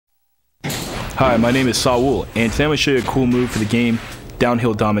Hi, my name is Saul, and today I'm going to show you a cool move for the game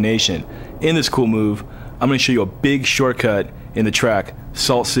Downhill Domination. In this cool move, I'm going to show you a big shortcut in the track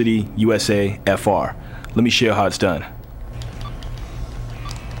Salt City, USA, FR. Let me show you how it's done.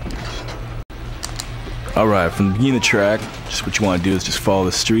 Alright, from the beginning of the track, just what you want to do is just follow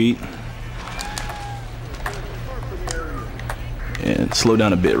the street. And slow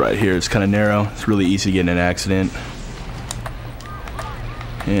down a bit right here. It's kind of narrow. It's really easy to get in an accident.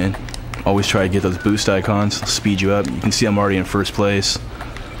 And always try to get those boost icons. They'll speed you up. You can see I'm already in first place.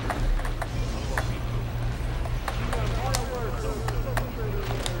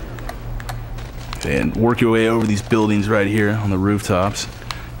 And work your way over these buildings right here on the rooftops.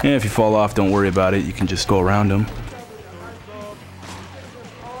 And if you fall off, don't worry about it. You can just go around them.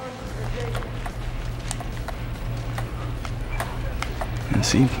 And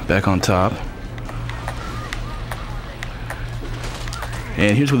see, back on top.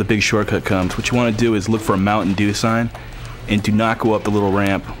 And here's where the big shortcut comes. What you want to do is look for a Mountain Dew sign and do not go up the little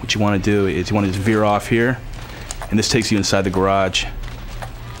ramp. What you want to do is you want to just veer off here, and this takes you inside the garage,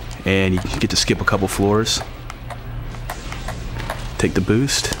 and you get to skip a couple floors. Take the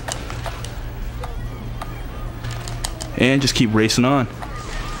boost and just keep racing on.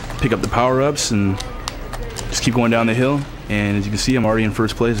 Pick up the power-ups and just keep going down the hill, and as you can see, I'm already in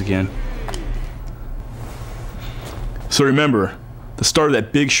first place again. So remember, the start of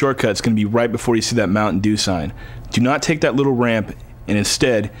that big shortcut is going to be right before you see that Mountain Dew sign. Do not take that little ramp and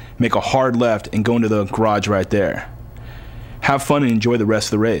instead make a hard left and go into the garage right there. Have fun and enjoy the rest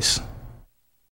of the race.